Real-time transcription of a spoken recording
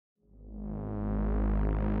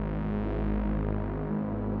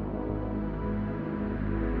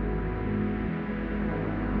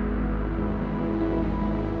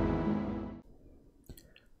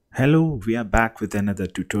Hello, we are back with another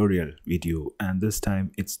tutorial video, and this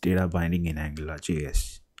time it's data binding in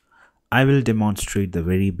AngularJS. I will demonstrate the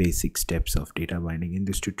very basic steps of data binding in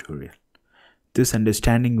this tutorial. This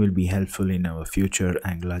understanding will be helpful in our future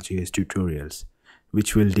AngularJS tutorials,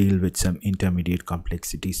 which will deal with some intermediate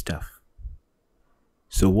complexity stuff.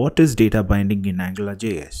 So what is data binding in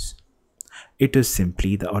AngularJS? It is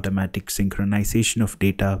simply the automatic synchronization of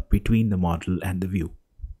data between the model and the view.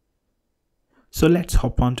 So let's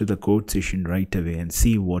hop on to the code session right away and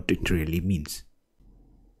see what it really means.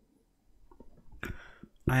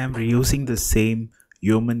 I am reusing the same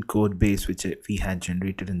human code base which we had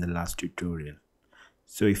generated in the last tutorial.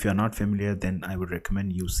 So if you're not familiar, then I would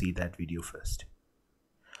recommend you see that video first.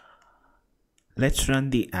 Let's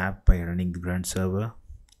run the app by running the run server.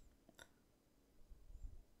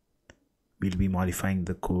 We'll be modifying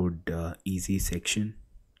the code easy section.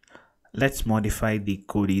 Let's modify the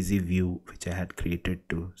code easy view which I had created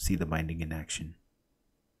to see the binding in action.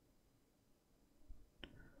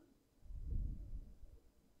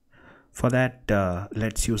 For that,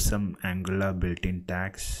 let's use some Angular built-in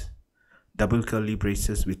tags. Double curly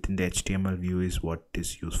braces within the HTML view is what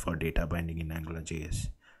is used for data binding in AngularJS.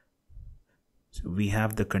 So we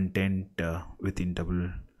have the content within double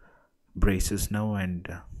braces now, and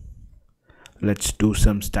let's do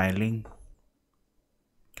some styling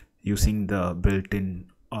using the built-in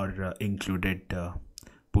or included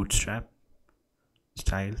bootstrap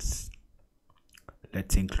styles.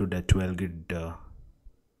 Let's include a 12-grid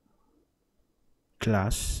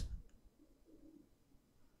class,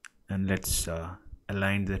 and let's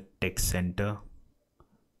align the text center.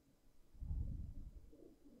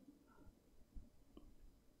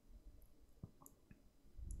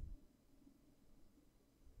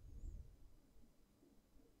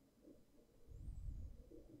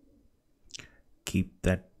 Keep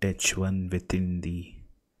that h1 within the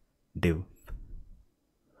div.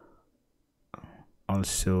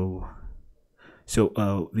 Also,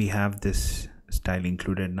 we have this style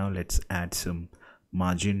included. Now let's add some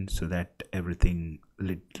margin so that everything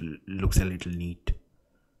looks a little neat.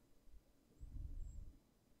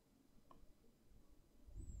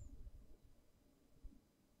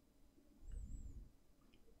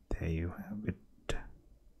 There you have it.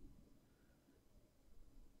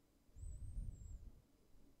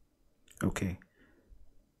 Okay,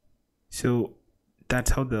 so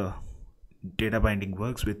that's how the data binding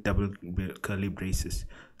works with double curly braces.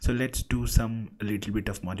 So let's do a little bit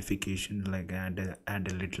of modification, like add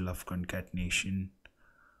a little of concatenation.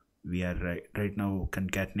 We are right now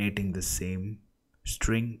concatenating the same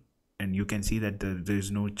string, and you can see that there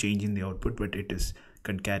is no change in the output, but it is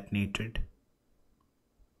concatenated.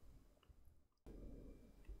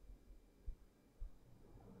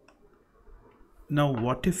 Now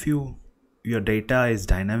what if your data is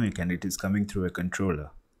dynamic and it is coming through a controller?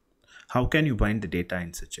 How can you bind the data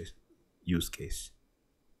in such a use case?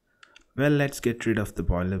 Well, let's get rid of the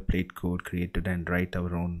boilerplate code created and write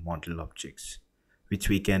our own model objects, which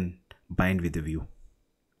we can bind with the view.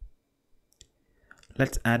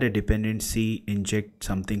 Let's add a dependency, inject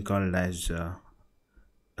something called as a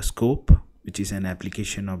scope, which is an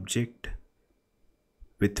application object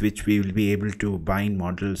with which we will be able to bind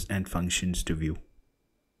models and functions to view.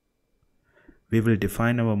 We will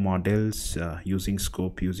define our models using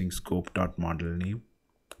scope.modelName.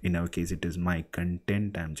 In our case, it is my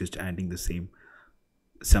content. I'm just adding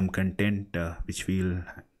some content which we'll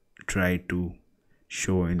try to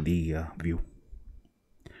show in the view.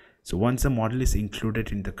 So once a model is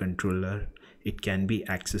included in the controller, it can be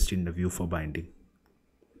accessed in the view for binding.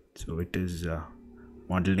 So it is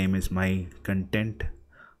model name is my content.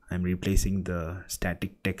 I'm replacing the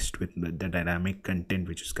static text with the dynamic content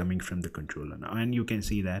which is coming from the controller now, and you can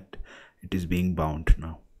see that it is being bound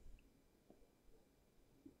now.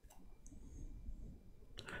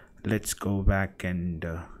 Let's go back and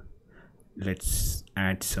let's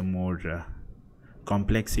add some more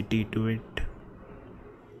complexity to it.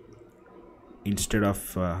 Instead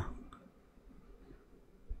of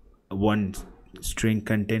one string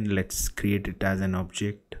content, let's create it as an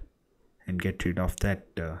object and get rid of that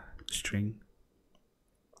string.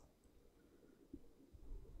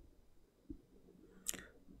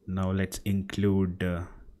 Now let's include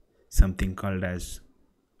something called as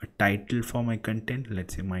a title for my content.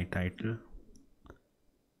 Let's say my title,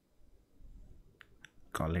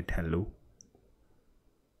 call it hello,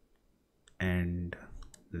 and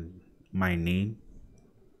my name,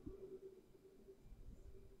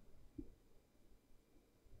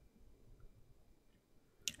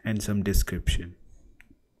 and some description.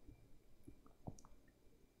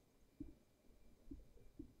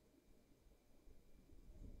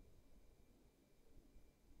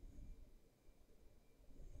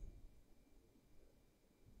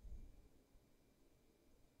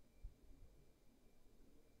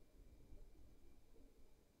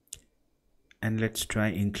 And let's try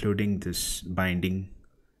including this binding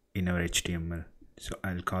in our HTML. So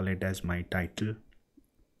I'll call it as my title,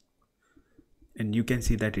 and you can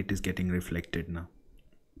see that it is getting reflected now.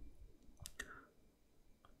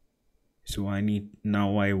 So I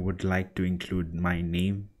would like to include my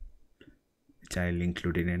name, which I'll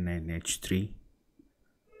include it in an H3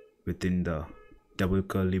 within the double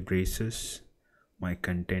curly braces, my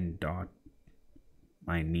content dot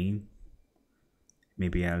my name.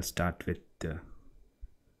 Maybe I'll start with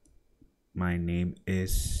my name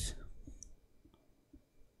is,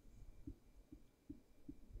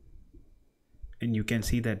 and you can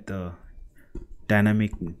see that the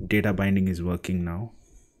dynamic data binding is working now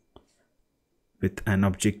with an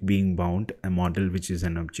object being bound, a model which is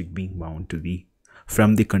an object being bound to the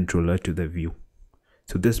from the controller to the view.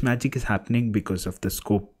 So this magic is happening because of the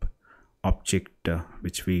scope object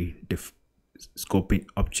which we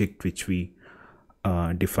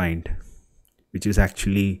defined, which is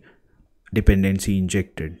actually dependency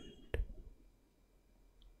injected.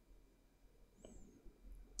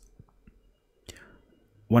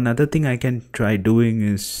 One other thing I can try doing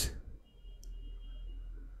is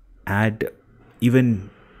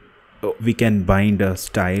we can bind a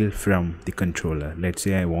style from the controller. Let's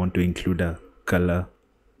say I want to include a color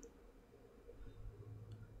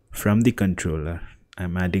from the controller.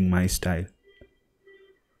 I'm adding my style,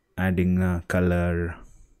 adding a color.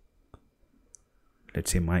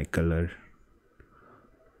 Let's say my color.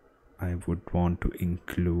 I would want to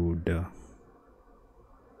include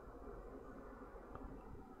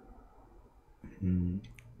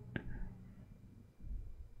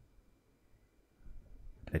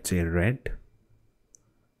let's say red,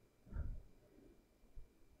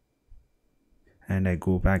 and I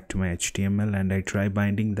go back to my HTML and I try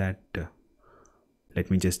binding that. Let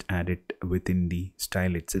me just add it within the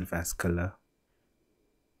style itself as color,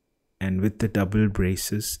 and with the double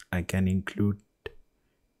braces I can include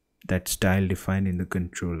that style defined in the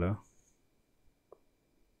controller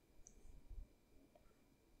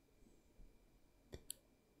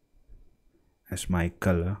as my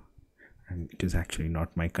color, and it is actually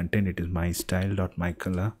not my content, it is my style dot my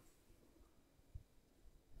color.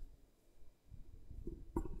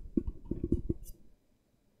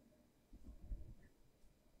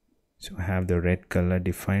 So I have the red color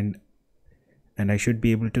defined, and I should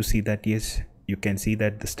be able to see that, yes, you can see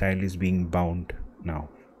that the style is being bound now.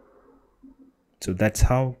 So that's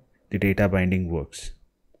how the data binding works.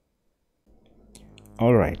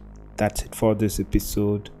 Alright, that's it for this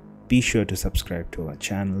episode. Be sure to subscribe to our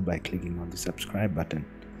channel by clicking on the subscribe button.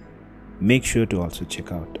 Make sure to also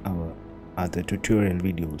check out our other tutorial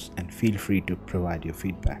videos and feel free to provide your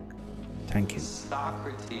feedback. Thank you.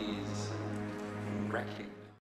 Socrates recognized